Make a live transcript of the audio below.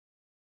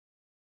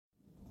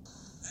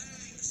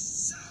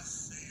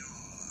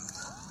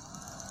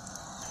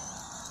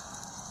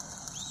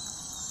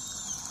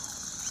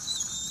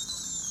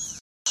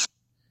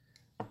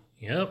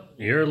Yep,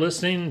 you're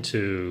listening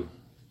to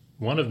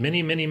one of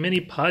many, many,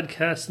 many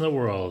podcasts in the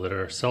world that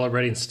are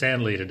celebrating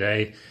Stan Lee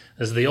today.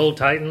 This is the Old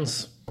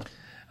Titans.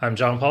 I'm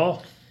John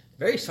Paul.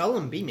 Very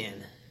solemn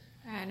B-Man.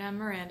 And I'm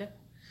Miranda.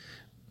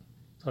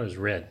 I thought it was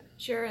red.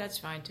 Sure, that's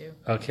fine too.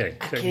 Okay.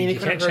 I can't even make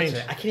fun of her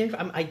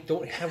today. I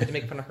don't have to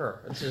make fun of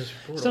her. This is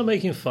brutal. It's not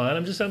making fun.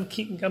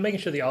 I'm making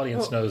sure the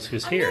audience knows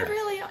who's here. I'm not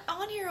really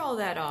on here all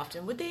that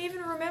often. Would they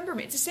even remember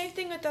me? It's the same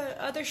thing with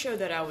the other show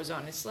that I was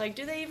on. It's like,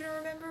 do they even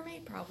remember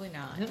me? Probably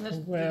not. Well,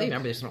 they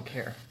remember, they just don't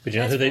care. But do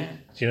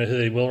you know who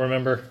they will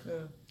remember?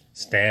 Who?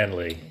 Stan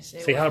Lee.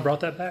 See how I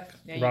brought that back?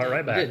 Yeah, Brought it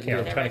right back.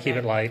 I'm trying to keep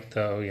it light,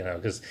 though,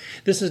 because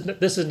this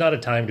is not a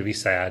time to be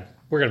sad.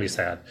 We're going to be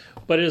sad,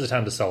 but it is a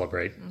time to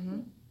celebrate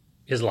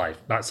his life.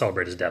 Not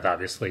celebrate his death,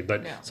 obviously,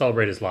 but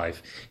celebrate his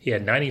life. He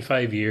had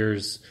 95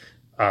 years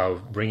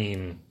of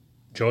bringing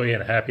joy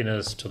and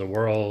happiness to the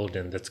world,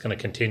 and that's going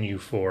to continue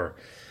for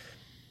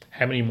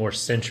how many more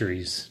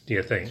centuries, do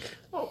you think?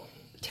 Well,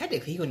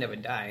 technically, he would never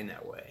die in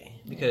that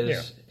way,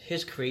 because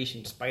his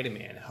creation,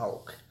 Spider-Man,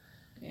 Hulk,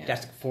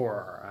 Fantastic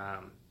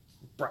Four,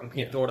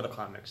 Thor to the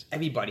comics,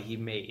 everybody he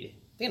made,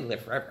 they're going to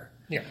live forever.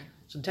 Yeah.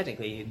 So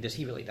technically, does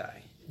he really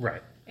die?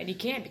 Right. And he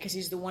can't because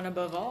he's the one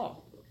above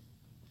all.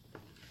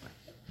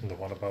 The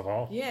one above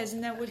all? Yeah,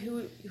 isn't that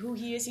who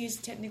he is? He's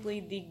technically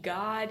the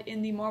god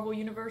in the Marvel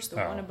Universe, the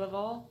one above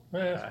all.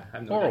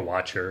 Or a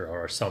watcher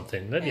or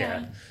something. But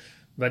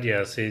But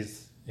yes,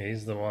 he's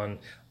the one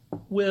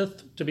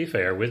with, to be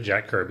fair, with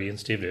Jack Kirby and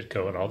Steve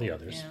Ditko and all the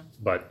others. Yeah.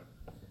 But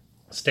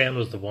Stan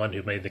was the one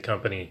who made the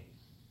company,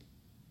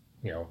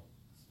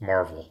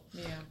 Marvel.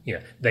 Yeah.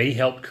 They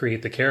helped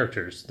create the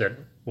characters that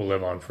will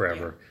live on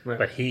forever. Yeah. Right.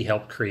 But he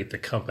helped create the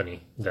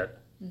company that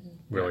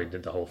really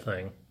did the whole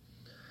thing.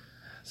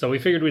 So we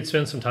figured we'd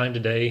spend some time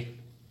today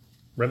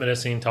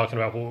reminiscing, talking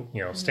about,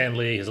 Stan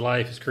Lee, his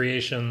life, his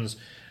creations,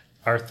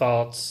 our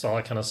thoughts, all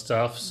that kind of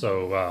stuff.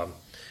 So,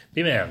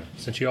 B-Man,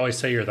 since you always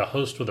say you're the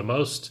host with the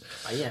most,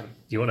 I am. Do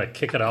you want to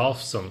kick it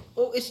off? Some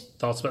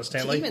thoughts about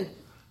Stan Lee? Even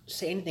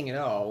say anything at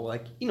all,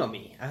 like, you know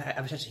me, I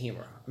have a sense of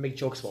humor. I make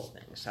jokes about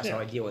things. That's how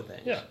I deal with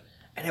things. Yeah.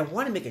 And I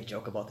want to make a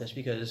joke about this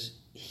because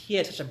he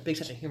had such a big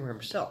sense of humor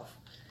himself.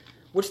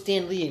 Would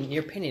Stan Lee, in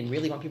your opinion,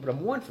 really want people to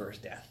mourn for his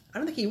death? I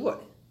don't think he would.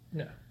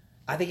 No.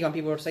 I think you want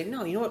people to say,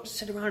 no, you know what,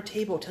 sit around a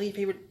table, tell your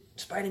favorite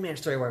Spider-Man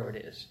story, whatever it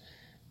is.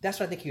 That's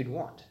what I think you'd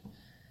want.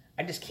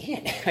 I just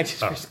can't. I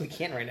just basically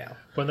can't right now.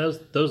 When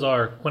those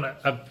are, when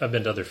I've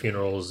been to other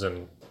funerals,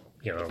 and,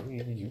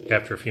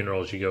 after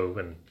funerals you go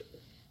and,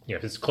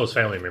 if it's a close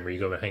family member, you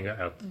go and hang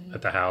out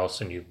at the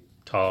house and you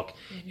talk.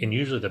 And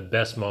usually the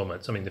best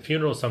moments, the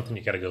funeral is something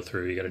you got to go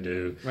through, you got to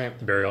do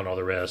the burial and all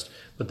the rest.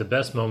 But the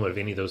best moment of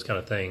any of those kind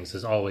of things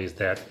is always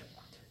that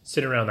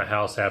sitting around the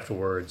house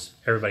afterwards,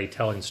 everybody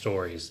telling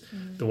stories,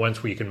 the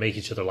ones where you can make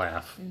each other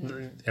laugh.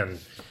 And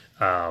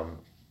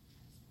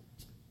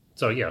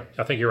so,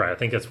 I think you're right. I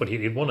think that's what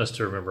he'd want us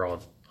to remember,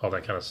 all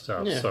that kind of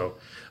stuff. Yeah. So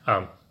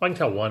I can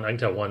tell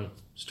one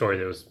story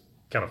that was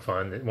kind of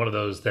fun. One of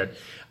those that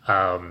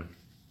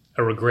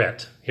a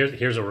regret.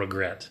 Here's a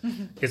regret.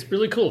 It's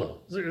really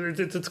cool, though.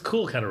 It's a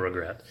cool kind of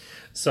regret.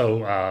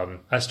 So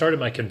I started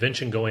my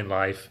convention-going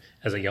life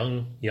as a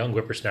young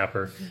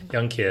whippersnapper,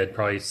 young kid,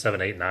 probably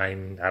 7, 8,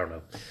 9, I don't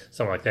know,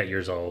 something like that,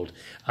 years old,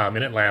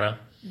 in Atlanta.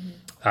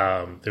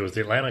 There was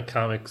the Atlanta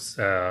Comics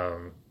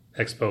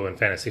Expo and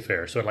Fantasy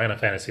Fair. So Atlanta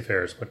Fantasy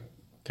Fair is what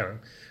kind of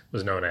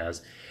was known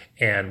as.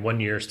 And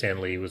one year,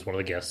 Stan Lee was one of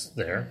the guests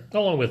there,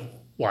 along with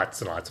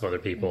lots and lots of other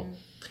people.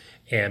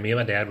 And me and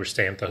my dad were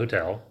staying at the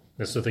hotel.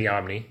 This was the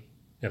Omni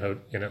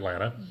in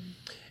Atlanta.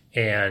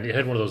 And it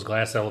had one of those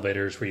glass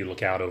elevators where you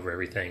look out over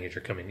everything as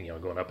you're coming,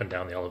 going up and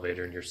down the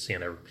elevator, and you're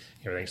seeing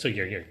everything. So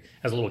you're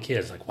as a little kid,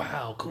 it's like,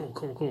 wow,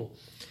 cool.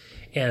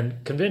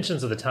 And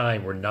conventions of the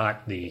time were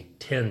not the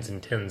tens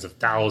and tens of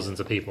thousands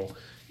of people.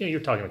 You're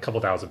talking a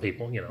couple thousand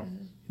people,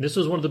 This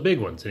was one of the big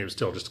ones, and it was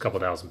still just a couple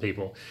thousand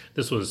people.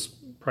 This was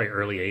probably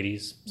early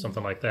 80s,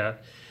 something like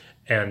that.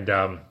 And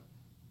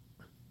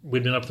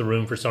we'd been up the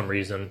room for some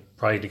reason,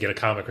 probably to get a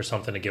comic or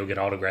something to go get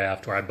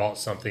autographed, or I bought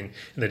something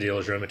in the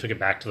dealer's room and took it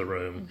back to the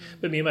room.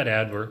 But me and my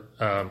dad were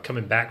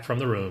coming back from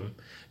the room,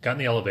 got in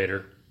the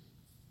elevator,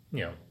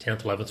 10th,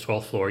 11th,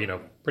 12th floor,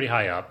 pretty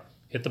high up,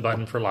 hit the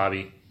button for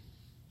lobby,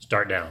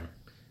 start down.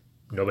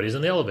 Nobody's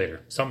in the elevator.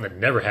 Something that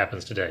never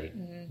happens today.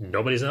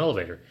 Nobody's in the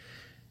elevator.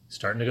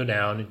 Starting to go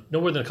down.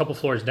 No more than a couple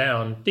floors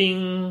down.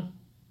 Ding!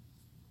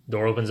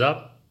 Door opens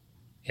up,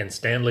 and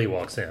Stan Lee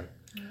walks in.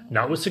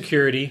 Not with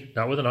security,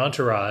 not with an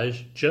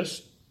entourage,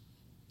 just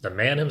the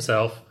man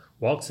himself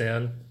walks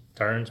in,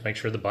 turns, makes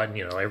sure the button,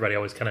 everybody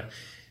always kind of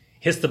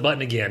hits the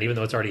button again, even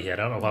though it's already hit.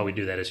 I don't know why we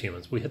do that as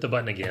humans. We hit the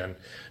button again,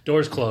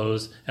 doors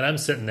close, and I'm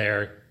sitting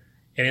there,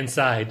 and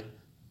inside,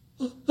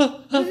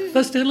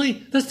 that's Stan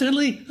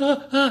Lee,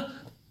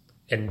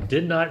 and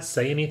did not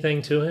say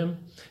anything to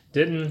him.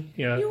 Didn't.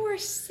 You were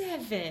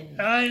 7.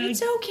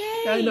 It's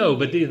okay. I know,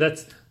 but dude,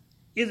 that's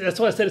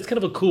why I said it's kind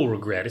of a cool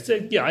regret. It's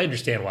I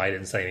understand why I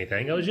didn't say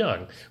anything. I was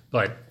young,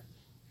 but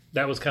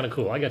that was kind of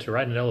cool. I got to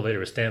ride in an elevator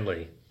with Stan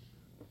Lee,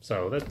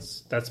 so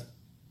that's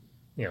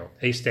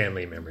a Stan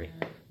Lee memory.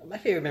 My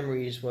favorite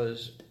memories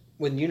was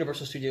when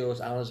Universal Studios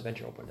Islands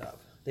Adventure opened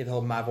up. They have the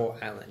whole Marvel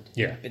Island.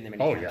 Yeah. Been there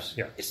many times.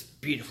 Yeah. It's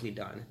beautifully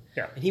done.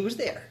 Yeah. And he was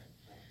there.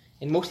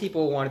 And most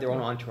people wanted their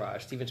own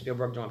entourage. Steven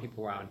Spielberg didn't want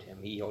people around him.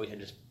 He always had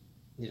just,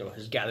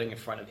 his gathering in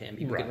front of him.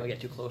 People couldn't really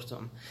get too close to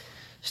him.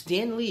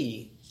 Stan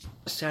Lee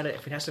sat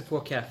at Fantastic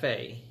Four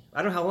Cafe.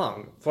 I don't know how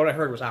long. For what I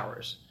heard was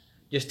hours.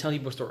 Just telling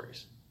people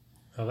stories.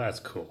 Oh, that's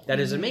cool. That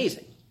is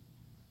amazing.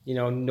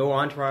 No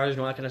entourage,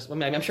 no that kind of stuff. I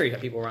mean, I'm sure he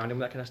had people around him,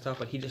 that kind of stuff,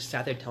 but he just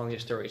sat there telling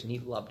his stories, and he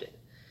loved it.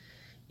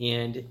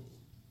 And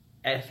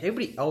if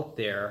everybody out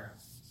there,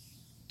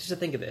 just to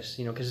think of this,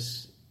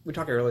 because we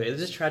talked earlier, is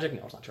this tragic?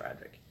 No, it's not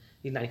tragic.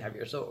 He's 95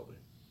 years old.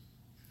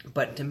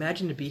 But to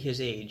imagine to be his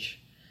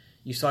age,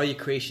 you saw your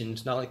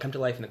creations not only come to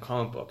life in the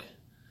comic book,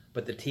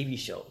 but the TV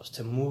shows,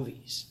 to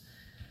movies.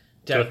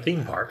 To a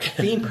theme park.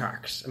 Theme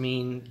parks. I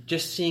mean,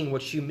 just seeing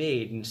what you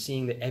made and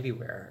seeing that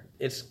everywhere.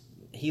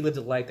 He lived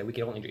a life that we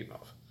could only dream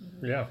of.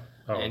 Yeah.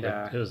 Oh, and,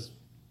 it was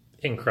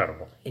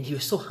incredible. And he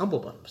was so humble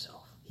about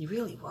himself. He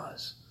really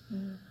was.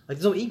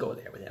 There's no ego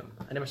there with him.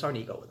 I never saw an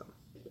ego with him.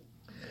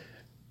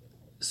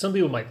 Some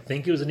people might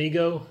think it was an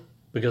ego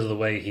because of the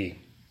way he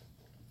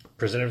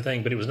presented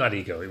everything, but it was not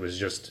ego. It was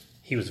just,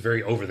 he was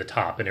very over the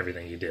top in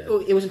everything he did.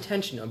 Well, it was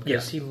intentional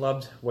because he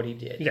loved what he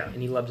did. Yeah.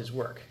 And he loved his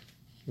work.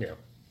 Yeah.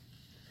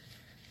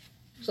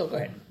 So go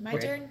ahead. My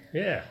turn?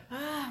 Yeah.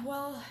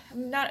 Well,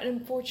 I'm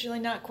unfortunately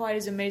not quite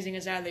as amazing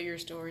as either of your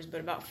stories, but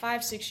about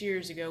 5-6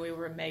 years ago, we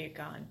were at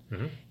MegaCon.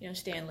 Mm-hmm.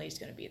 Stan Lee's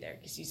going to be there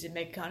because he's at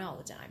MegaCon all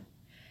the time.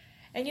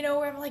 And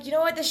I'm like,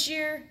 what, this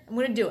year, I'm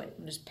going to do it.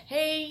 I'm just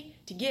pay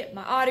to get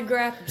my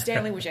autograph from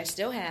Stan Lee, which I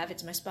still have.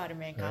 It's my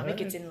Spider-Man comic.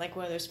 Right. It's in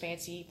one of those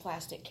fancy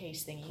plastic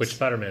case thingies. Which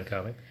Spider-Man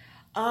comic?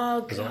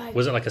 Oh, God.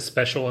 Was it like a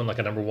special one, like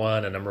a number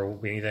one, a number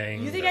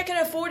anything? You think I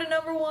can afford a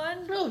number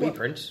one? Well,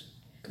 reprints.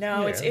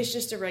 No, it's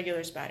just a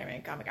regular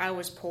Spider-Man comic. I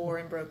was poor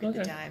and broke at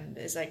the time.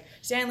 It's like,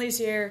 Stan Lee's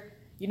here.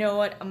 You know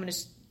what? I'm going to...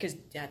 Because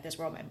that's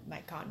where all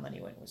my con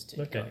money went, was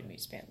to go and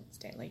meet Stan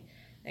Lee.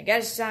 And I got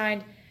it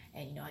signed,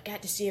 and, I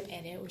got to see him,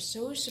 and it was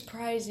so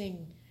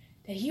surprising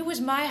that he was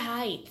my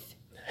height.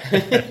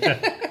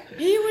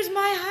 He was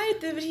my height,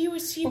 but he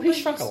was... He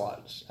shrunk a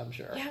lot, I'm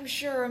sure. Yeah,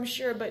 I'm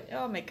sure. But,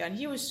 oh, my God,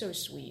 he was so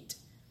sweet.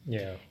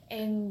 Yeah.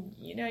 And,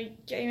 he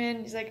came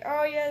in, he's like,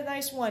 oh, yeah,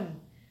 nice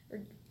one.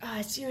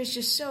 He was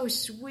just so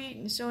sweet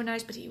and so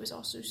nice, but he was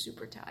also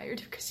super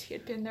tired because he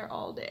had been there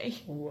all day.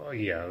 Well,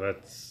 yeah,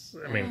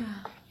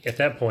 at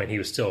that point, he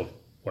was still,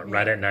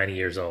 right at 90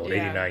 years old,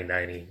 89,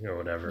 90, or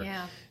whatever.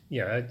 Yeah.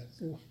 Yeah.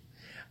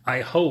 I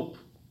hope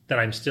that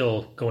I'm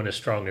still going as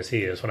strong as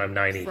he is when I'm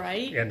 90.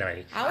 Right? At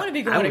 90. I want to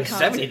be going to cons.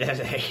 70 that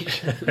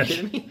age. Are you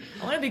kidding me?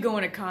 I want to be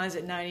going to cons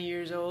at 90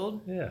 years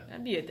old. Yeah.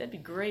 That'd be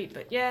great.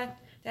 But yeah,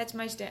 that's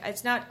my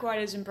It's not quite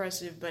as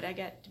impressive, but I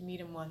got to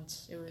meet him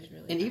once. It was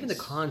really nice. Even the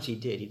cons he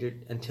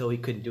did until he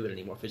couldn't do it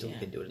anymore, physically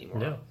couldn't do it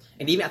anymore. Yeah.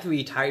 And even after he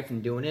retired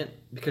from doing it,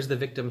 because of the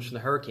victims from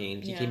the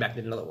hurricanes, he came back and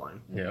did another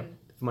one. Yeah.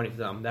 For money for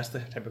them. That's the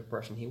type of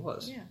person he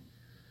was.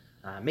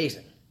 Yeah.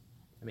 Amazing.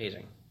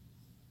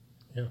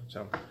 Yeah.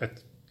 So...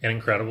 And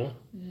incredible,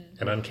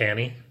 and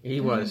uncanny.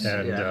 He was.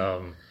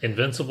 And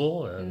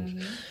invincible,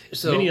 and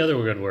many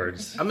other good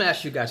words. I'm going to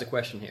ask you guys a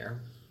question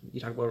here. You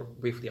talked about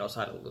it briefly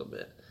outside a little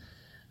bit.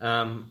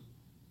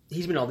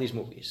 He's been in all these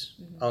movies.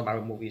 All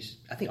Marvel movies.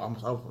 I think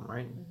almost all of them,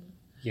 right?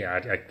 Yeah,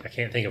 I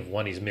can't think of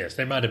one he's missed.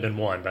 There might have been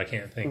one, but I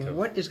can't think of.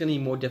 What is going to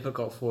be more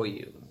difficult for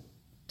you?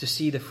 To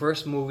see the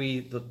first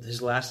movie,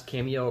 his last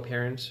cameo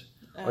appearance,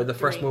 or the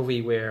first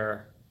movie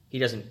where he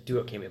doesn't do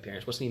a cameo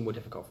appearance? What's going to be more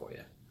difficult for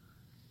you?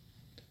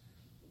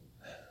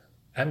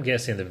 I'm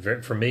guessing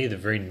for me, the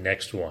very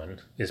next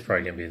one is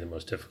probably going to be the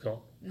most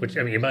difficult. Which,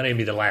 it might even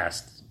be the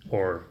last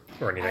or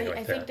anything like that.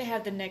 I think they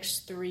have the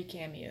next 3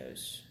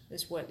 cameos,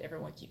 is what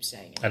everyone keeps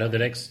saying. I know the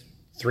next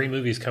 3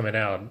 movies coming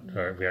out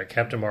are, we got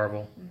Captain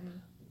Marvel,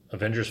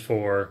 Avengers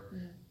 4,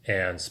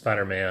 and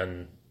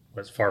Spider-Man,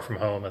 Far From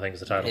Home, I think is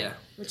the title. Yeah.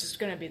 Which is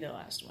going to be the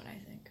last one, I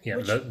think. Yeah,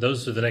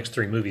 those are the next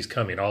 3 movies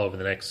coming all over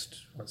the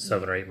next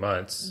 7 or 8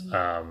 months.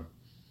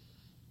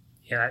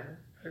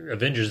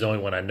 Avengers is the only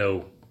one I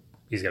know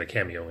he's got a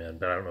cameo in,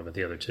 but I don't know about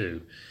the other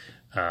 2.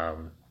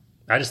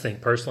 I just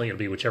think personally it'll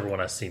be whichever one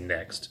I see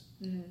next.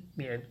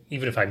 Yeah,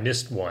 even if I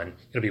missed one,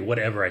 it'll be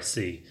whatever I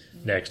see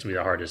next will be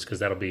the hardest, because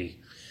that'll be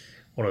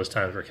one of those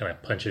times where it kind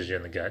of punches you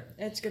in the gut.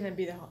 It's going to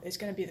be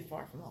the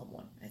Far From Home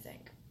one, I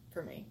think,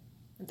 for me.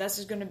 If this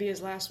is going to be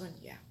his last one,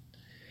 yeah.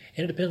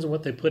 And it depends on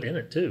what they put in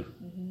it too.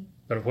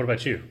 But what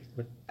about you?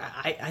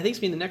 I think it's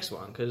been the next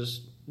one,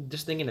 because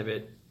just thinking of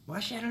it, well,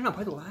 actually, I don't know,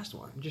 probably the last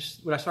one.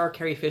 Just when I saw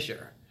Carrie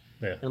Fisher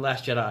in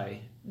Last Jedi,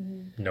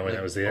 knowing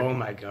that was it. Oh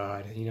my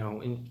God!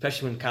 And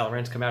especially when Kylo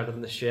Ren's come out of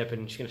the ship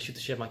and she's gonna shoot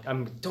the ship.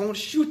 I'm like, don't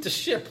shoot the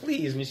ship,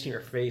 please! And you see her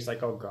face,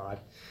 like, oh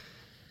God.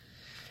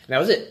 And that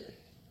was it.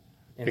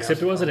 And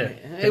Except it wasn't it.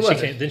 It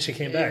wasn't. Then she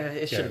came back. Yeah,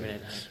 it should have been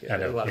it. I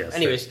know.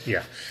 Anyways,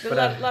 yeah. But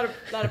a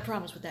lot of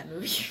problems with that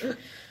movie.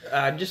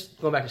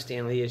 Just going back to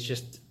Stan Lee, it's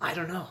just, I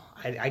don't know.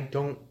 I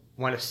don't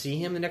want to see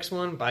him the next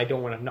one, but I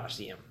don't want to not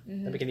see him.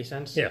 Does that make any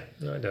sense? Yeah,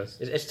 no, it does.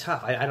 It's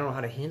tough. I don't know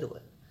how to handle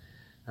it.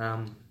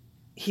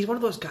 He's one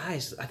of those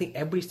guys. I think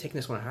everybody's taking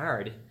this one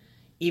hard,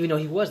 even though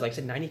he was, like I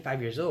said,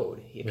 95 years old.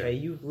 Okay,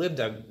 you've lived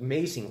an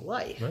amazing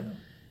life. Yeah.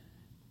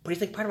 But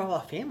he's like part of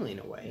our family in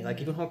a way. Like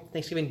even home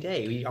Thanksgiving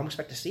Day, we almost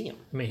expect to see him.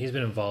 I mean, he's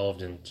been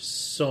involved in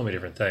so many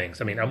different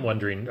things. I mean, I'm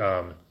wondering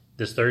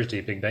this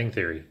Thursday, Big Bang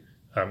Theory.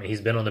 He's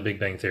been on the Big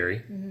Bang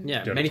Theory.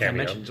 Yeah, many times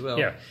mentioned as well.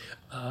 Yeah.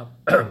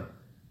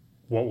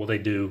 What will they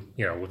do?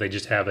 Will they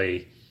just have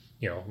a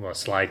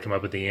slide come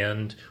up at the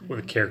end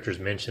where the characters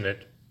mention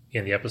it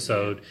in the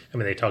episode? I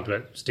mean, they talked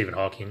about Stephen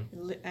Hawking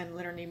and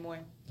Leonard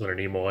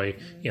Nimoy.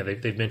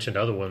 They've mentioned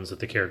other ones that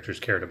the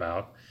characters cared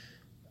about.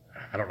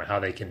 I don't know how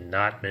they can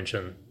not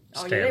mention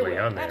Stanley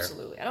on there.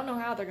 Absolutely. I don't know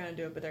how they're going to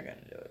do it, but they're going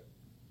to do it.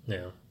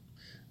 Yeah.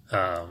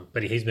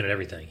 But he's been in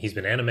everything. He's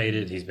been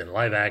animated. He's been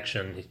live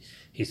action.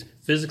 He's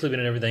physically been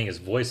in everything. His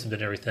voice has been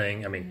in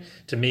everything. I mean,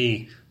 to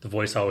me, the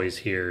voice always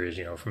here is,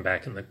 from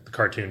back in the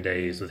cartoon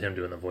days with him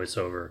doing the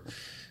voiceover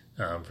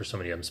for so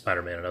many of them,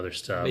 Spider-Man and other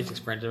stuff. Basic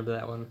Sprint to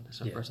that one.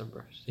 First.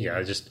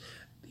 Yeah,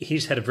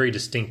 he's had a very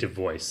distinctive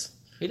voice.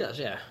 He does,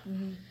 yeah.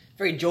 Mm-hmm.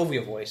 Very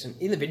jovial voice. And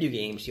in the video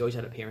games, he always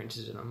had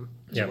appearances in them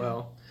as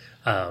well.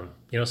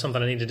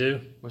 Something I need to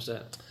do? What's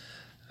that?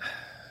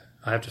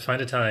 I have to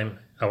find a time.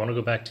 I want to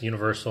go back to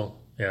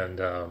Universal and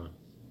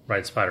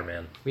ride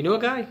Spider-Man. We know a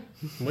guy.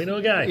 We know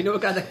a guy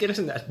that get us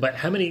in that. But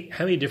how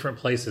many different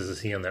places is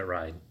he on that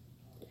ride?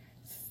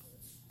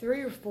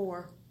 3 or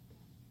 4.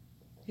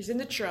 He's in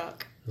the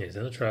truck. He's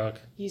in the truck.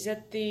 He's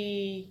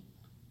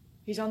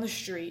on the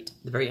street.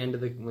 The very end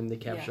of when they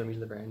capture him, he's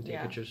in the very end,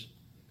 take pictures.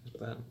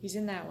 He's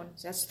in that one.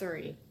 So that's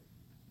 3.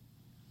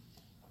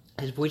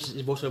 His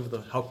voice over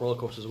the Hulk roller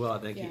coaster as well. I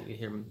think you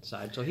hear him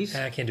inside. So he's.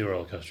 I can't do a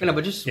roller coaster. No,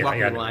 but just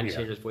walking the line,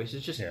 hear his voice.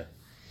 It's just. Yeah.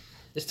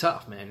 It's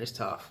tough, man. It's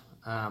tough.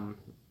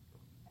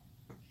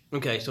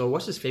 Okay, so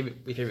what's your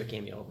favorite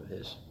cameo of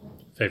his?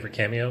 Favorite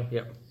cameo?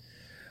 Yep.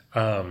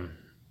 Of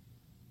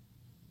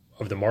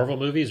the Marvel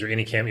movies or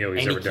any cameo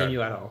he's ever done? Any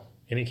cameo at all.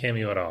 Any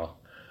cameo at all.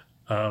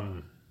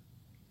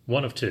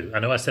 One of two. I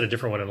know I said a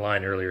different one in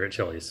line earlier at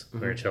Chili's. Mm-hmm.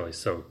 We're at Chili's,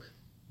 so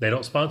they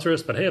don't sponsor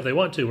us, but hey, if they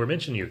want to, we're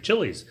mentioning you.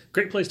 Chili's,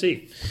 great place to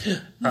eat.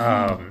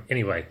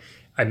 Anyway,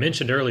 I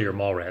mentioned earlier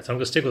Mallrats. I'm going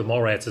to stick with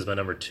Mallrats as my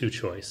number 2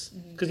 choice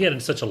because he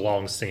had such a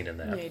long scene in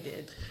that. Yeah, he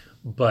did.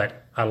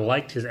 But I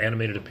liked his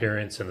animated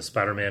appearance in the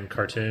Spider-Man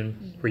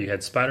cartoon where you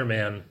had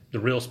Spider-Man, the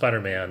real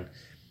Spider-Man,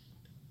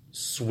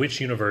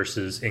 switch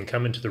universes and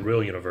come into the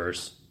real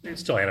universe.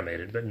 It's still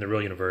animated, but in the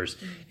real universe,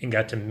 and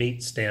got to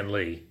meet Stan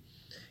Lee.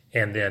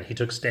 And then he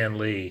took Stan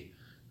Lee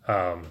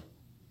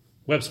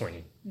web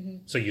swinging. Mm-hmm.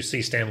 So you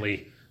see Stan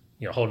Lee,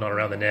 holding on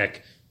around the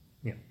neck,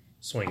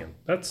 swinging.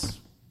 That's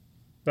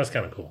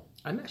kind of cool.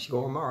 I'm actually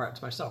going with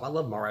Mallrats myself. I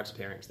love Mallrats'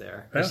 appearance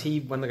there. Because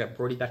he, when they got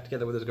Brody back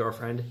together with his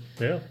girlfriend,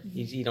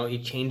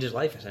 he changed his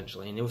life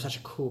essentially, and it was such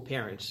a cool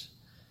appearance.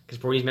 Because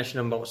Brody's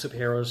mentioning about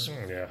superheroes,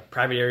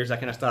 private areas, that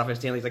kind of stuff, and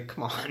Stanley's like,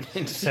 "Come on,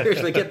 and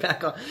seriously get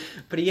back on."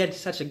 But he had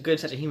such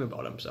a humor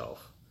about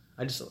himself.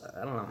 I don't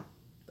know.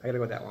 I gotta go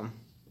with that one.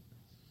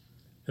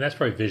 And that's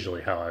probably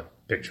visually how I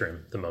picture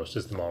him the most,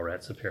 is the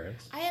Mallrats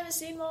appearance. I haven't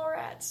seen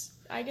Mallrats.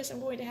 I guess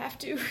I'm going to have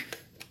to.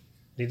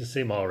 Need to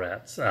see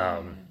Mallrats.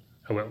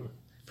 I will.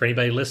 For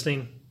anybody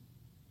listening,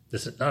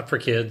 this is not for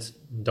kids.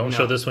 Don't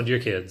show this one to your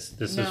kids.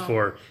 This is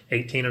for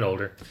 18 and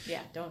older.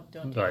 Yeah, don't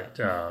do that.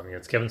 But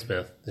it's Kevin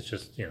Smith. It's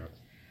just,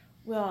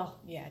 Well,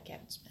 yeah,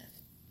 Kevin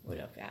Smith would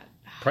have got.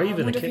 Probably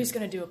even I wonder if he's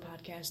going to do a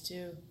podcast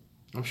too.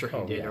 I'm sure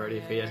he did already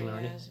if he hasn't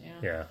already.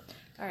 Yeah.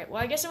 All right,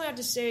 well, I guess I'm going to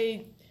have to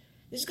say,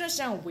 this is going to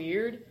sound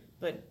weird,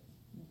 but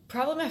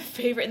probably my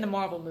favorite in the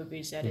Marvel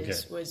movies,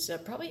 was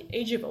probably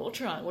Age of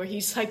Ultron, where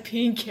he's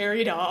being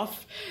carried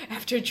off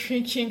after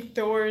drinking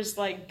Thor's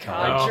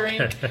God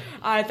drink.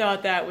 I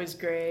thought that was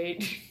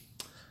great. It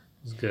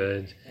was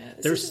good. Yeah,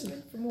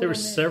 there were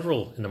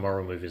several in the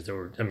Marvel movies that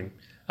were. I mean,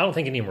 I don't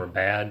think any of them were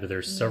bad, but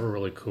there's several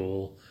really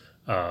cool.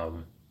 I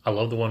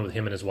love the one with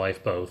him and his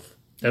wife both.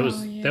 That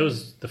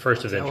was the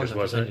first Avengers,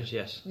 wasn't it?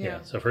 Yes.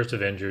 Yeah. So first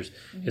Avengers,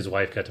 his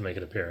wife got to make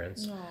an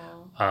appearance.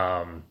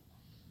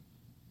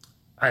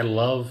 I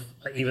love,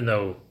 even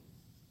though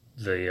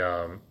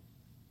the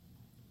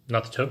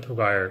not the Tobey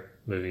Maguire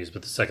movies,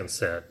 but the second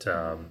set.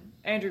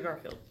 Andrew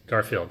Garfield.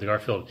 The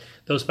Garfield.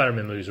 Those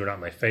Spider-Man movies were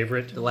not my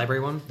favorite. The library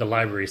one? The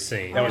library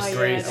scene. That was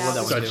great. Yeah, I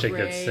love that Such a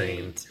good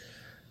scene.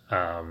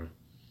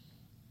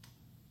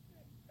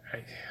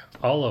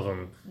 All of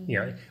them,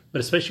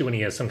 but especially when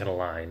he has some kind of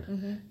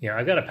line.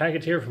 I've got a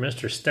package here for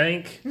Mr.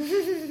 Stank.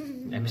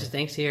 And Mr.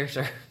 Stank's here,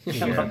 sir.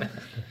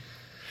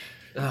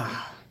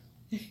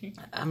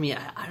 I mean,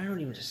 I don't know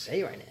even what to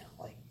say right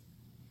now.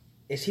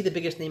 Is he the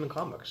biggest name in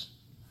comics?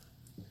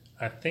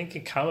 I think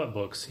in comic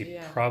books, he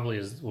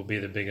probably will be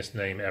the biggest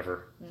name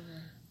ever.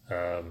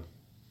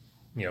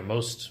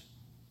 Most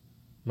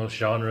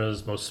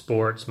genres, most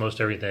sports, most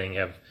everything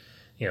have,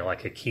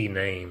 a key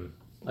name.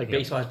 Like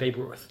baseball has Babe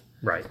Ruth.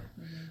 Right.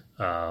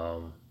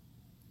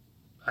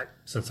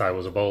 Since I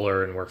was a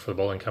bowler and worked for the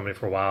bowling company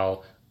for a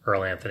while,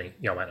 Earl Anthony,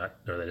 y'all might not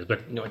know who that is,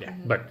 but no idea.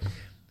 But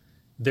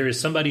there is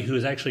somebody who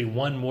has actually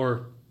won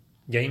more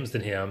games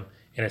than him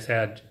and has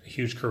had a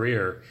huge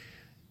career.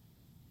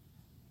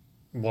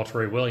 Walter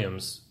Ray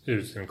Williams,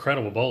 who's an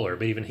incredible bowler,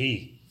 but even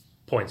he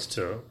points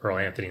to Earl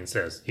Anthony and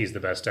says he's the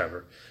best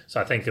ever. So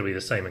I think it'll be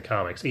the same in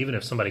comics. Even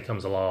if somebody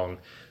comes along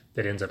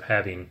that ends up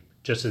having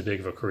just as big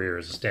of a career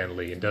as Stan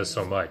Lee and does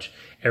so much,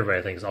 everybody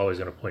I think is always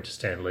going to point to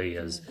Stan Lee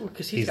as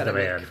he's the man.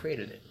 Really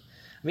created it.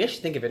 I mean, I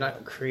should think of it,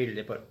 not created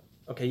it, but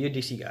okay, you're a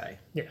DC guy.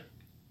 Yeah.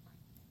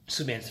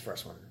 Superman's the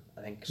first one,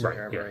 I think. Right.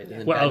 Right. Yeah. And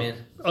then well,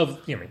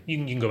 Batman.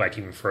 you can go back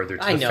even further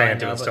to the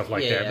Phantom and stuff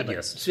like that. But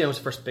yes, Superman was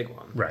the first big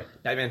one. Right.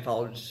 Batman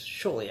followed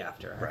shortly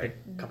after. Right.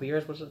 A couple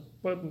years was it?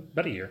 Well,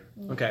 about a year.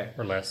 Okay.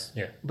 Or less.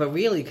 Yeah. But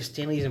really, because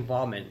Stan Lee's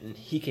involvement, and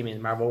he came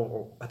in Marvel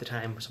or at the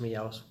time somebody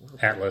else.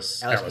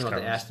 Atlas came out.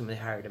 They asked him, and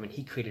they hired him, and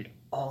he created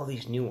all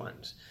these new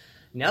ones.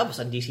 Now all of a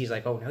sudden, DC's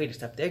like, oh, now we need to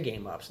step their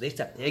game up. So they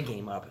stepped their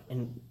game up,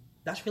 and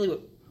that's really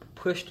what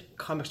pushed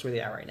comics to where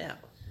they are right now.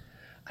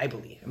 I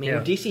believe. I mean,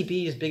 would DC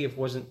be as big if it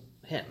wasn't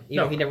him? You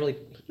know, he never really.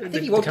 I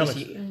think he wrote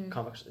DC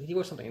comics. He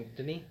wrote something,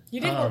 didn't he?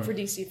 You did work for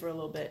DC for a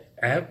little bit.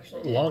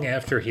 Long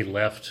after he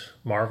left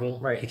Marvel,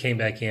 right. He came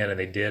back in and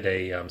they did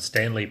a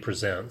Stan Lee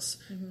Presents,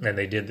 and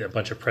they did a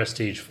bunch of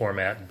prestige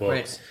format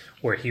books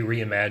where he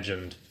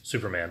reimagined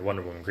Superman,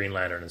 Wonder Woman, Green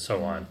Lantern, and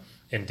so on,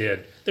 and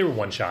they were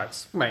one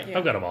shots. Right. Yeah.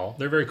 I've got them all.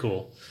 They're very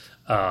cool.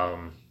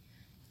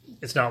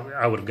 It's not.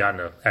 I would have gotten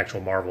an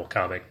actual Marvel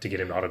comic to get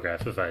him to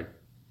autograph if I'd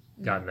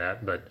gotten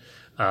that, but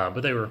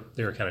they were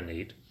kind of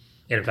neat.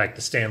 And in fact,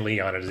 the Stan Lee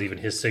on it is even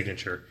his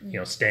signature. You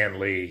know, Stan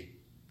Lee,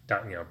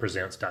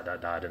 presents ... and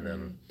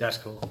then that's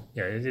cool.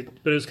 Yeah,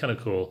 but it was kind of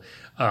cool.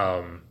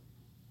 I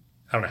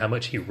don't know how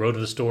much he wrote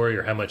of the story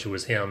or how much it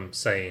was him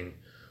saying,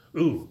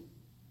 "Ooh,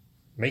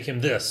 make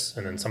him this,"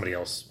 and then somebody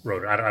else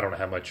wrote it. I don't know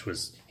how much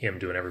was him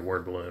doing every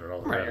word balloon and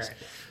all the rest. Right.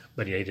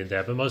 But yeah, he did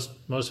that. But most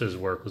of his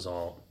work was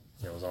all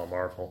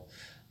Marvel.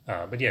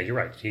 But yeah, you're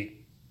right.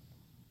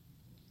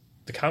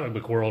 The comic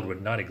book world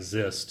would not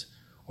exist,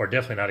 or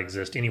definitely not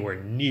exist anywhere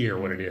near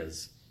what it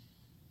is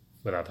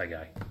without that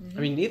guy. I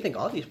mean, do you think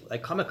all these,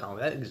 like Comic-Con,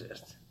 that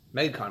exists?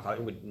 MegaCon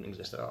probably wouldn't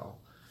exist at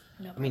all.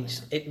 No, I mean,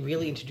 it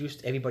really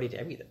introduced everybody to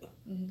everything.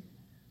 Mm-hmm.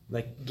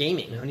 Like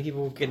gaming. How many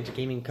people get into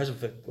gaming because of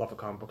the love of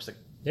comic books, like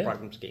brought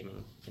them to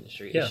gaming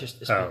industry? Yeah.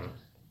 It's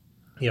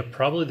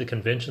Probably the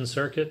convention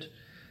circuit.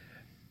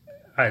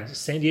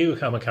 San Diego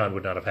Comic-Con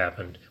would not have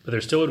happened, but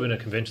there still would have been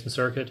a convention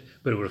circuit,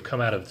 but it would have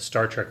come out of the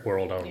Star Trek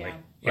world only,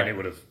 and it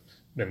would have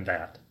been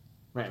that.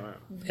 Right.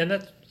 And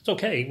that's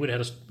okay. We'd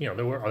had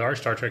there are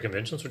Star Trek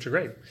conventions, which are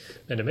great,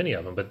 been to many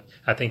of them, but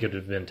I think it would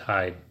have been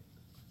tied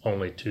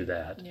only to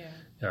that.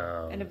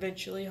 Yeah. And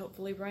eventually,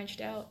 hopefully,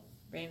 branched out,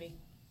 maybe.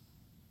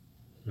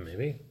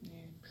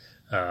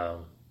 Yeah.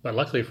 But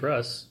luckily for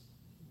us,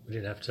 we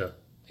didn't have to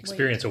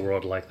experience a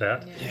world like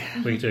that.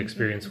 Yeah. We get to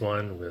experience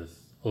one with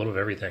a little of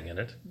everything in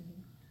it. Mm-hmm.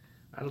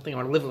 I don't think I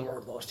want to live in the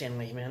world of Stan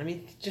Lee, man. I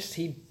mean,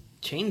 he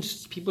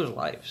changed people's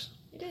lives.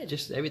 He did.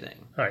 Just everything.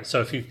 All right,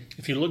 so if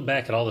you look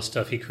back at all the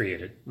stuff he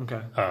created,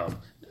 okay.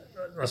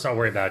 Let's not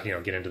worry about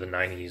get into the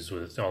 90s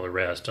with all the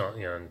rest,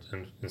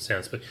 in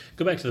sense. But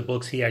go back to the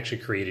books he actually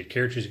created,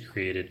 characters he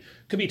created.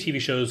 Could be TV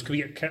shows, could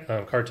be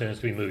cartoons,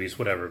 could be movies,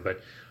 whatever.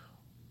 But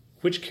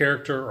which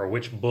character or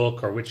which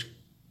book or which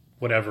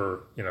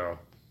whatever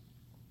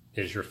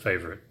is your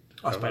favorite?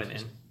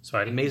 Spider-Man.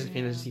 Spidey? Amazing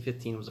Fantasy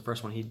 15 was the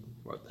first one he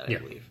wrote that, I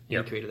believe.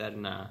 He created that,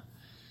 and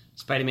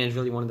Spider-Man is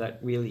really one that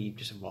really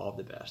just evolved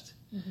the best.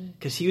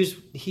 Because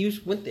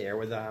he went there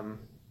with, as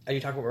you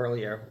talked about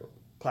earlier,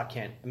 Clark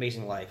Kent,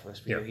 Amazing Life.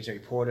 He's a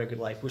reporter, Good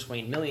Life, Bruce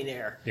Wayne,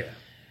 millionaire.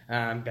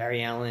 Yeah.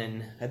 Barry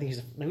Allen, I think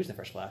he was the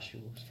first Flash. Who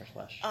was the first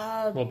Flash?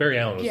 Well, Barry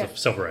Allen was the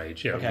Silver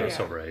Age. Yeah, okay.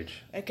 Silver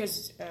Age.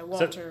 Because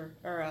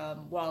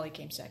Wally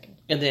came second.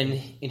 And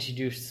then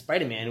introduced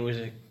Spider-Man, who was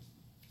a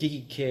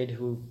geeky kid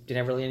who didn't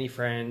have really any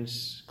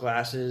friends,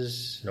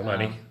 glasses, no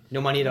money, no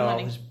money at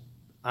all.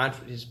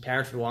 His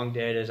parents were long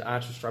dead. His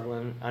uncle was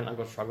struggling.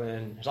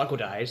 His uncle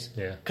dies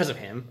because of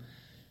him,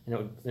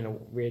 in a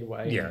weird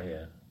way.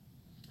 Yeah.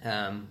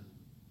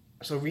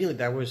 So really,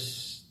 that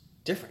was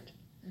different.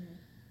 Mm-hmm.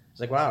 It's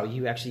like, wow,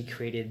 you actually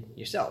created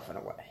yourself in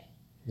a way.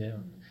 Yeah.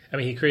 I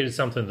mean, he created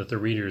something that the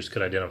readers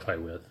could identify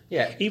with.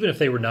 Yeah. Even if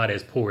they were not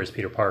as poor as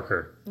Peter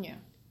Parker. Yeah.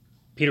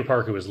 Peter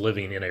Parker was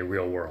living in a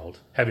real world,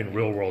 having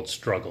real world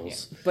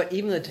struggles. Yeah. But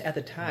even at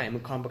the time,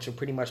 comic books were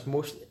pretty much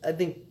I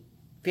think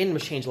fandom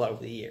has changed a lot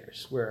over the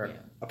years. Where,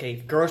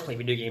 girls play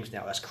video games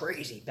now. That's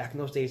crazy. Back in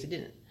those days, it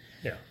didn't.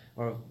 Yeah.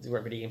 Or there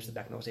were video games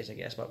back in those days, I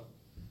guess. But,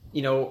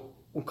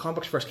 when comic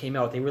books first came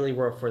out, they really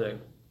were for the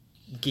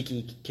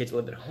geeky kids who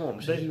lived at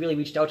home. So he really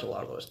reached out to a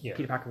lot of those. Yeah.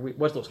 Peter Parker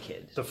was those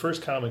kids. The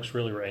first comics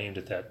really were aimed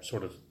at that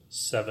sort of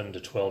 7 to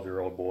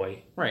 12-year-old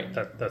boy. Right.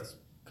 That's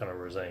kind of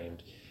where it was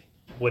aimed.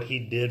 What he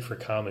did for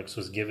comics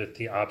was give it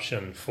the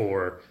option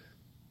for,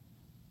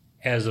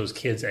 as those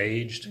kids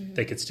aged,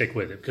 they could stick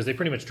with it because they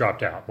pretty much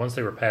dropped out once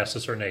they were past a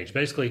certain age.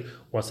 Basically,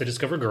 once they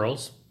discovered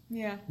girls,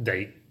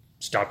 they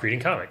stopped reading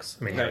comics.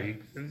 I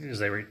mean, as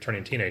they were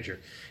turning teenager.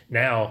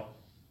 Now,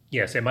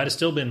 yes, it might have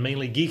still been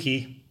mainly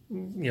geeky,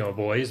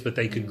 boys, but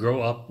they could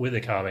grow up with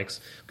the comics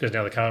because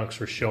now the comics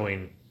were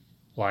showing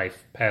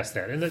life past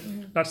that.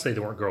 And not to say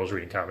there weren't girls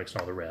reading comics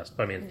and all the rest,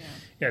 but I mean,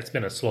 it's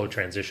been a slow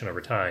transition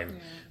over time.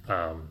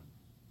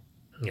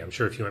 I'm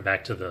sure if you went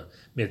back to the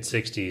mid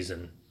 60s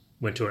and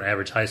went to an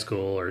average high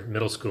school or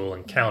middle school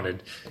and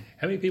counted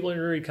how many people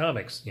read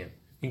comics, you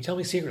can tell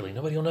me secretly,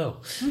 nobody will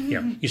know.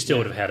 You still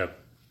would have had a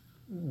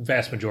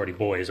vast majority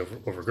boys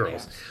over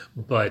girls.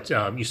 But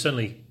you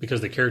suddenly,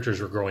 because the characters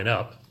were growing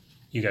up,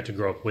 you got to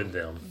grow up with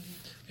them.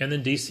 And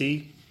then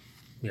DC,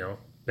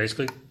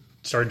 basically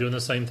started doing the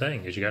same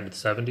thing. As you got into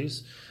the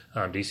 70s,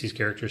 DC's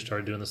characters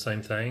started doing the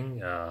same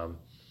thing.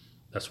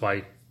 That's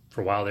why for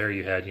a while there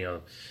you had,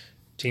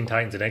 Teen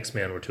Titans and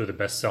X-Men were two of the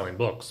best-selling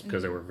books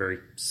because they were very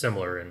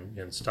similar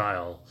in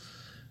style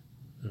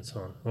and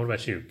so on. What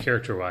about you,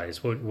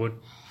 character-wise? What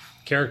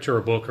character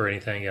or book or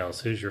anything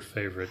else? Who's your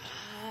favorite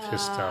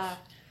stuff?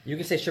 You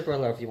can say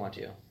Shipperella if you want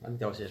to. I think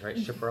that was his, right?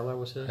 Shipperella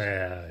was his?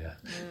 Yeah.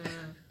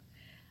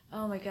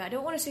 Oh my god, I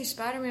don't want to say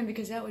Spider-Man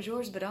because that was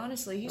yours, but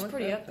honestly, he's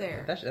pretty up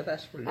there. That's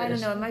what it is. I don't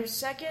know. My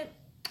second,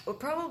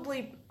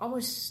 probably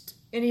almost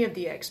any of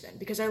the X-Men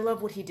because I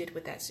love what he did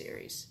with that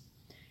series.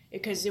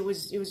 Because it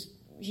was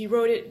he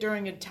wrote it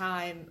during a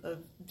time of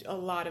a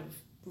lot of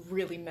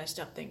really messed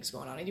up things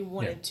going on, and he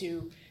wanted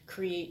to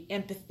create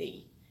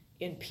empathy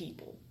in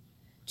people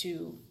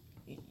to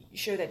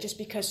show that just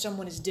because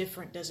someone is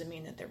different doesn't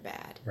mean that they're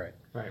bad. Right.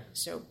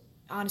 So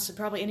honestly,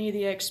 probably any of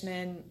the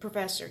X-Men.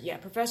 Professor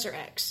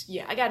X.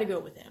 Yeah, I got to go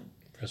with him.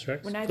 Professor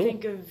X. When I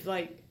think of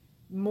like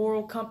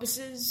moral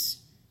compasses,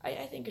 I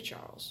think of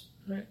Charles.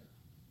 Right.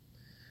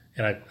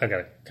 And I got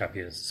a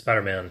copy of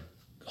Spider-Man.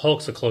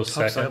 Hulk's a close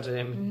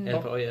second.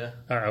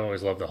 I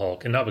always loved the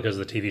Hulk, and not because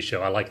of the TV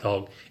show. I like the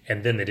Hulk,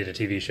 and then they did a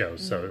TV show,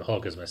 so the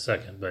Hulk is my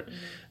second. But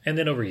and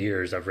then over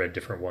years, I've read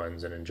different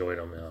ones and enjoyed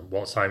them.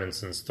 Walt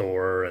Simonson's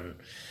Thor and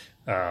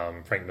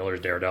Frank Miller's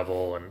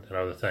Daredevil and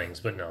other things.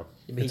 But no,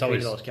 it's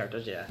always those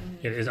characters.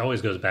 It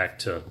always goes back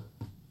to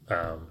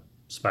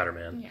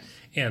Spider-Man,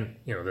 and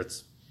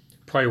that's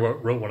probably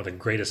wrote one of the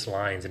greatest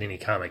lines in any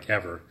comic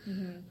ever.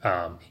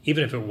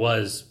 Even if it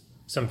was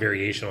some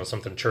variation on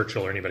something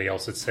Churchill or anybody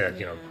else had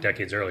said,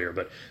 decades earlier.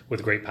 But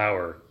with great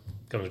power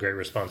comes great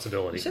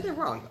responsibility. You said that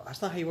wrong.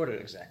 That's not how you wrote it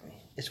exactly.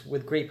 It's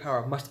with great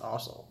power must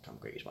also come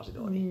great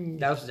responsibility.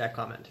 That was the exact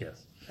comment.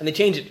 Yes. And they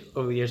changed it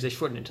over the years. They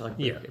shortened it to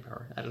great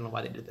power. I don't know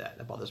why they did that.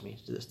 That bothers me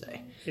to this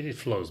day. It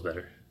flows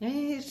better.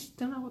 I just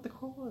don't know what the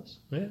quote was.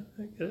 Yeah,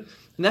 I guess.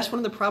 And that's one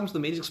of the problems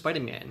with the Amazing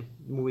Spider-Man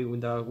movie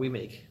we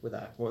make with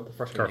that. Well, the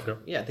first Garfield.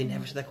 Yeah, they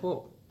never said that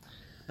quote.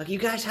 Like, you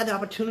guys had the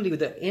opportunity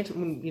with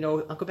when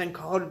Uncle Ben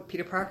called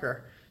Peter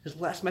Parker, his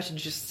last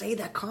message, just say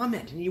that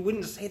comment, and you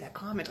wouldn't say that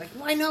comment. Like,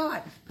 why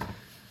not?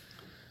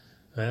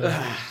 They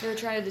were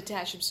trying to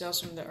detach themselves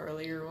from the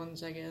earlier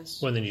ones, I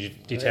guess. Well, then you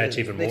detach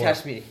even more. They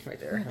detached me right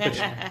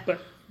there. But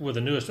with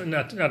the newest one,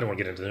 I don't want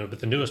to get into the new, but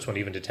the newest one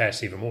even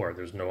detached even more.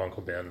 There's no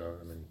Uncle Ben.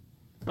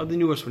 The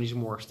newest one is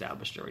more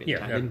established already.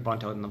 Yeah, they didn't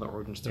bunt out another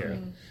origin story.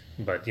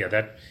 But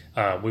that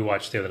we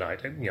watched the other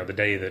night. The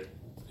day that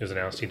it was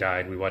announced he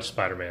died, we watched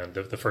Spider-Man,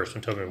 the first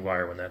one. Tobey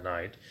Maguire won that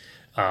night.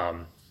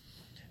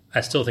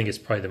 I still think it's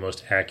probably the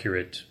most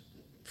accurate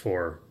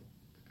for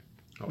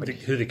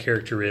who the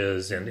character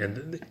is and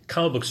the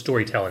comic book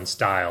storytelling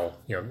style.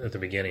 At the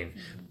beginning,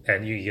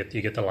 and you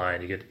get the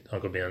line. You get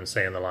Uncle Ben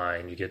saying the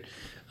line. You get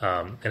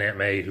an Aunt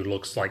May who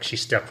looks like she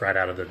stepped right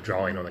out of the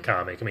drawing on the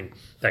comic. I mean,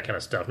 that kind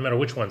of stuff. No matter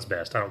which one's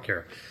best, I don't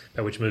care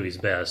about which movie's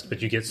best,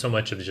 but you get so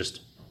much of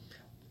just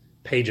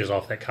pages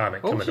off that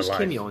comic coming to life. What was his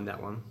cameo in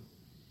that one?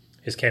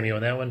 His cameo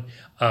in that one,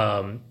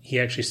 he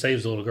actually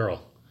saves the little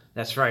girl.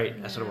 That's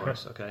right. That's what it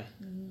was. Okay.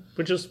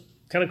 Which is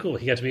kind of cool.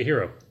 He got to be a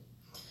hero.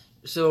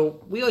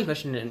 So we always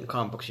mention in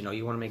comic books, you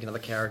want to make another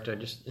character,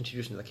 just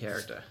introduce another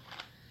character.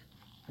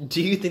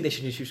 Do you think they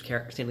should introduce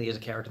Stan Lee as a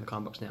character in the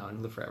comic books now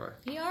and live forever?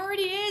 He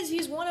already is.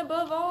 He's one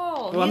above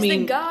all. Well, He's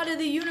the god of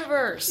the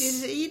universe.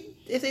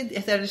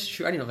 If that is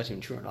true, I don't know if that's even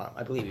true or not.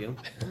 I believe you.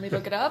 Let me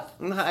look it up.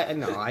 No,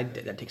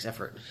 that takes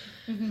effort.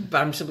 But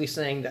I'm simply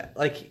saying that,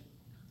 like,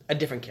 a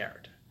different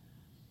character.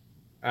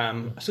 A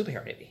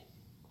superhero, maybe.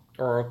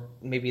 Or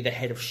maybe the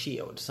head of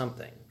S.H.I.E.L.D.,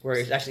 something. Where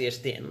it's actually a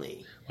Stan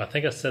Lee. Well, I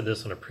think I said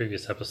this on a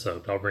previous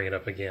episode, but I'll bring it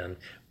up again.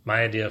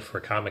 My idea for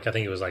a comic, I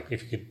think it was like,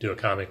 if you could do a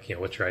comic,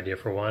 what's your idea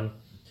for one?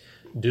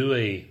 Do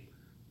a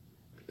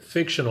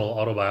fictional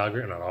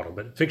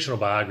fictional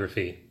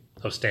biography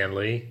of Stan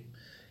Lee.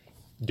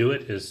 Do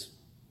it as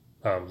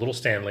little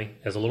Stanley,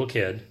 as a little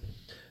kid,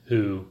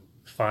 who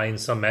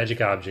finds some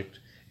magic object,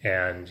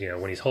 and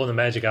when he's holding the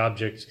magic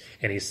object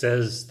and he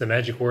says the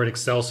magic word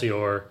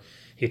Excelsior,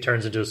 he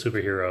turns into a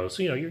superhero.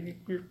 So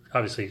you're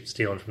obviously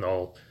stealing from the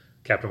whole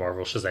Captain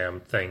Marvel,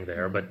 Shazam thing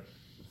there, but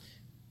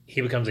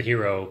he becomes a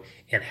hero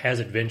and has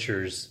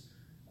adventures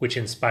which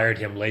inspired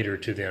him later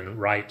to then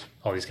write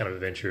all these kind of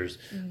adventures.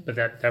 But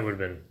that'd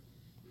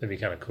be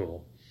kind of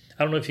cool.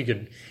 I don't know if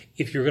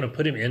you're going to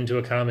put him into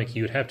a comic,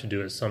 you'd have to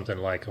do it something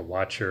like a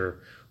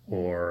Watcher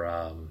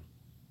or,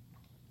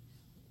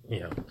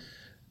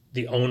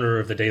 the owner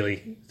of the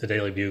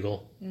Daily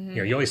Bugle.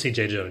 You always see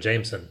J. Jonah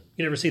Jameson.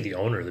 You never see the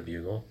owner of the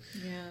Bugle.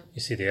 Yeah.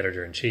 You see the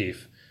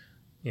editor-in-chief.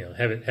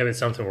 have it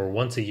something where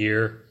once a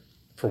year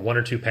for 1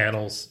 or 2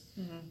 panels,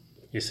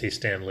 you see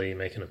Stan Lee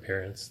make an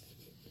appearance.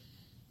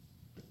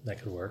 That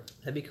could work.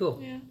 That'd be cool.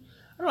 Yeah.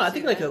 I don't know. I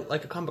think like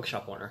a comic book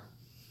shop owner.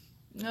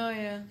 Oh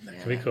yeah, that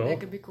could be cool. That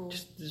could be cool.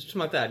 Just something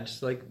like that.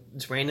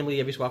 Just randomly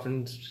every so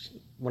often,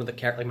 one of the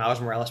characters, like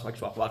Miles Morales, Mike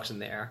Swap walks in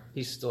there.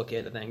 He's still a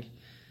kid, I think.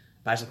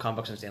 Buy some comic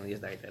books and Stan Lee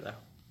is right there though.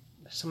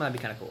 Something that'd be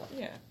kind of cool.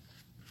 Yeah.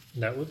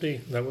 That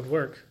would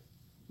work.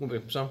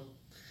 So,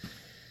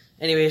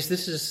 anyways,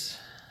 it's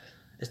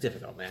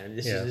difficult, man.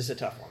 This is a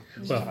tough one.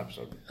 It's a tough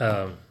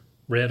episode.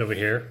 Red over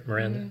here,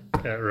 Miranda,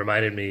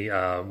 reminded me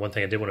one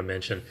thing I did want to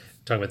mention.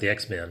 Talking about the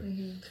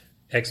X-Men.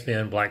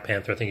 X-Men, Black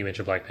Panther. I think you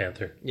mentioned Black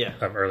Panther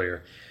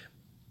earlier.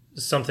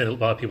 Something a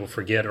lot of people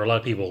forget, or a lot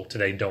of people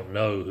today don't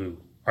know who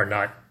are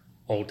not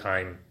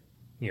old-time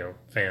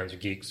fans or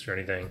geeks or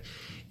anything,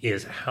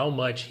 is how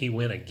much he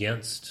went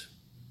against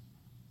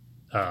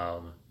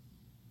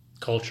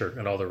culture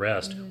and all the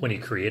rest when he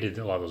created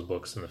a lot of those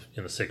books in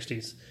the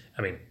 60s.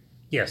 I mean,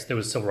 yes, there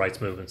was civil rights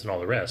movements and all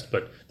the rest,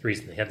 but the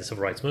reason they had the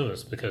civil rights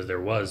movements because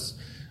there was,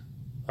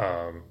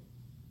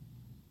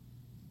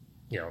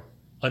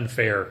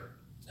 unfair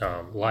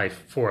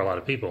life for a lot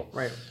of people.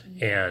 Right.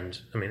 And,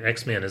 I mean,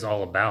 X-Men is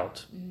all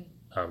about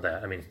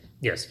that. I mean,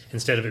 yes,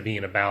 instead of it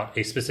being about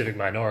a specific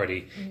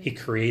minority, he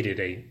created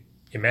a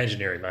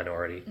imaginary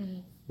minority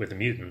with the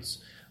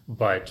mutants,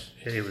 but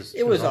it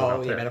was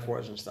all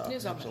metaphors and stuff.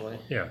 Absolutely.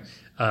 Yeah.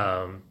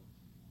 And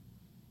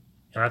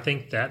I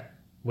think that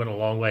went a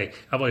long way.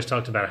 I've always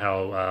talked about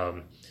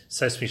how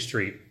Sesame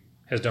Street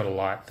has done a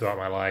lot throughout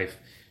my life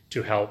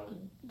to help,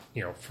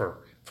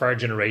 for our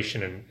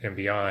generation and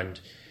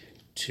beyond,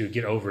 to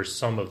get over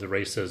some of the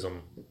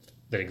racism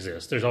that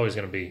exists. There's always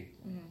going to be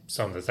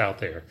some that's out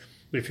there.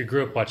 But if you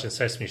grew up watching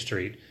Sesame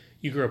Street,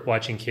 you grew up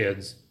watching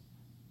kids,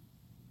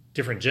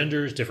 different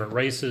genders, different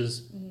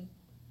races.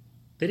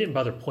 They didn't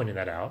bother pointing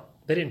that out.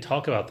 They didn't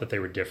talk about that they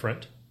were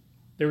different.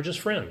 They were just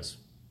friends.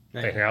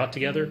 Right. They hung out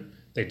together.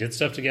 They did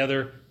stuff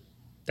together.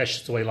 That's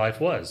just the way life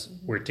was.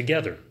 We're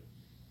together.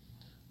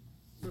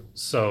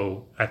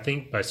 So I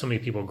think by so many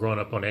people growing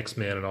up on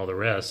X-Men and all the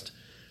rest,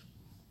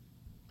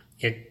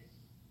 it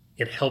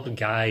helped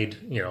guide,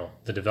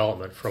 the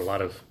development for a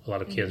lot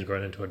of kids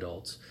growing into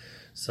adults.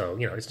 So,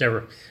 it's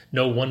never,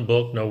 no one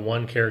book, no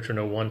one character,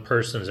 no one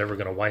person is ever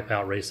going to wipe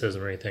out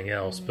racism or anything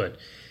else. But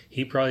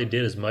he probably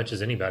did as much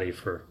as anybody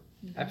for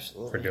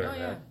doing that.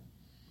 Yeah.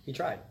 He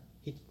tried.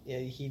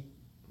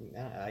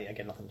 I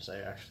get nothing to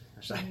say,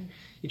 actually.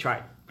 He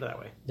tried, put it that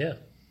way. Yeah.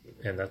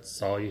 And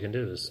that's all you can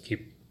do is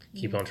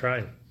keep on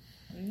trying.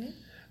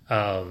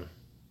 All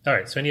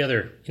right. So any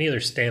other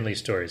Stan Lee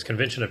stories,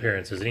 convention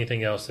appearances,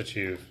 anything else that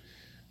you've...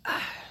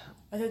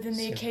 Other than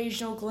the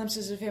occasional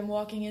glimpses of him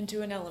walking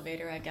into an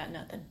elevator, I got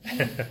nothing.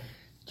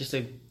 Just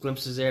the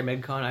glimpses there.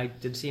 MegaCon, I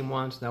did see him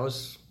once, and that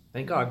was,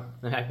 thank God.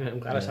 I'm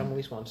glad I saw him at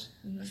least once.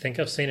 I think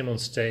I've seen him on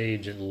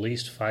stage at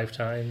least 5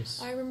 times.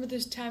 I remember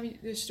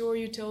the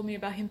story you told me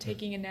about him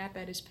taking a nap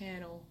at his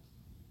panel.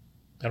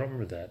 I don't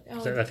remember that.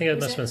 I think it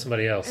must have been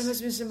somebody else. It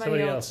must have been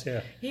somebody else.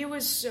 Yeah. He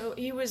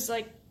was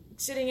like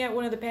sitting at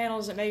one of the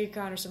panels at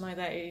MegaCon or something like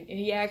that, and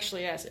he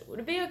actually asked, would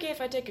it be okay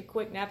if I take a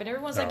quick nap? And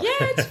everyone's like, yeah,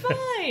 it's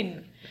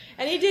fine.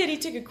 And he did. He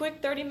took a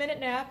quick 30-minute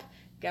nap,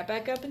 got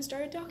back up, and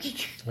started talking.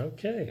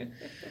 Okay.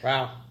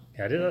 Wow.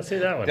 Yeah, I did not see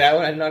that one. That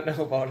one I did not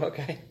know about.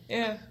 Okay.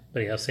 Yeah.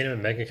 But yeah, I've seen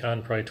him at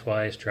MegaCon probably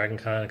twice,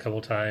 DragonCon a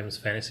couple times,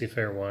 Fantasy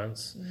Fair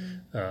once.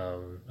 I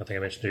think I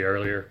mentioned to you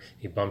earlier,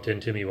 he bumped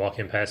into me,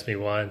 walking past me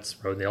once,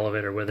 rode in the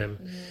elevator with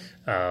him.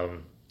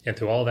 And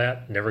through all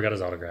that, never got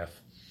his autograph.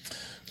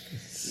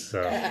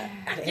 So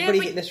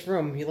everybody in this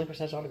room, he looks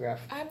for his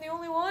autograph. I'm the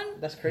only one?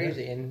 That's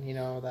crazy, and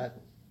that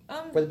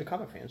we're the big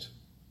comic fans.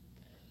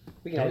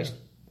 We can always,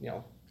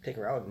 take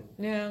her out.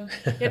 No,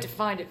 you have to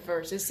find it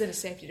first. It's in a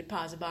safety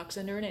deposit box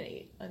under an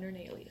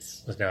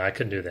alias. No, I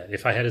couldn't do that.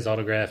 If I had his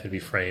autograph, it'd be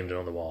framed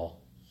on the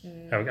wall.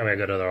 I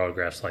got other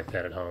autographs like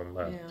that at home.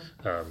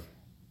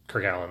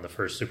 Kirk Allen, the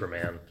first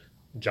Superman,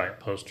 giant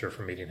poster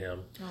from meeting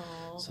him.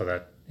 Aww. So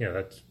that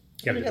that's.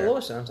 You got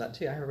Lois on that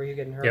too. I remember you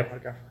getting her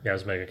autograph. Yeah, it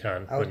was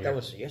MegaCon. That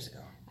was years ago.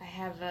 I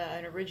have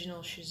an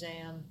original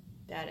Shazam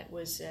that it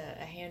was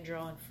a hand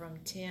drawn from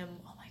Tim.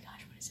 Oh my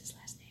gosh, what is his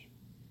last name?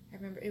 I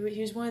remember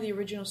he was one of the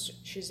original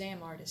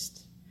Shazam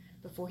artists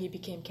before he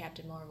became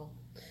Captain Marvel.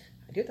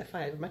 I do have to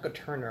find Michael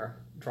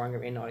Turner drawing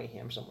of A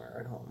Nottingham somewhere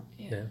at home.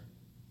 Yeah.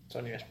 So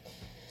anyways.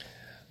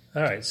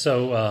 All right.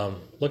 So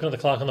looking at the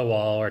clock on the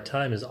wall, our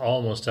time is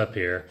almost up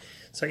here.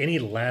 So any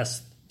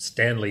last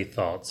Stan Lee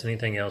thoughts?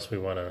 Anything else we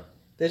want to?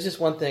 There's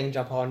just one thing,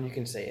 John Paul, and you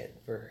can say it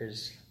for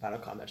his final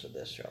comments of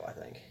this show, I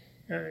think.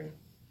 All right.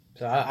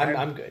 So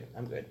I'm good.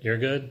 I'm good. You're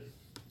good?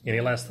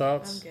 Any last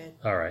thoughts? I'm good.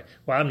 All right.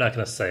 Well, I'm not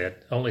going to say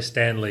it. Only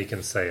Stan Lee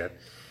can say it.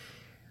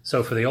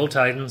 So for the Old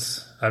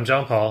Titans, I'm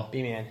John Paul.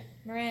 B-Man.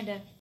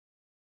 Miranda.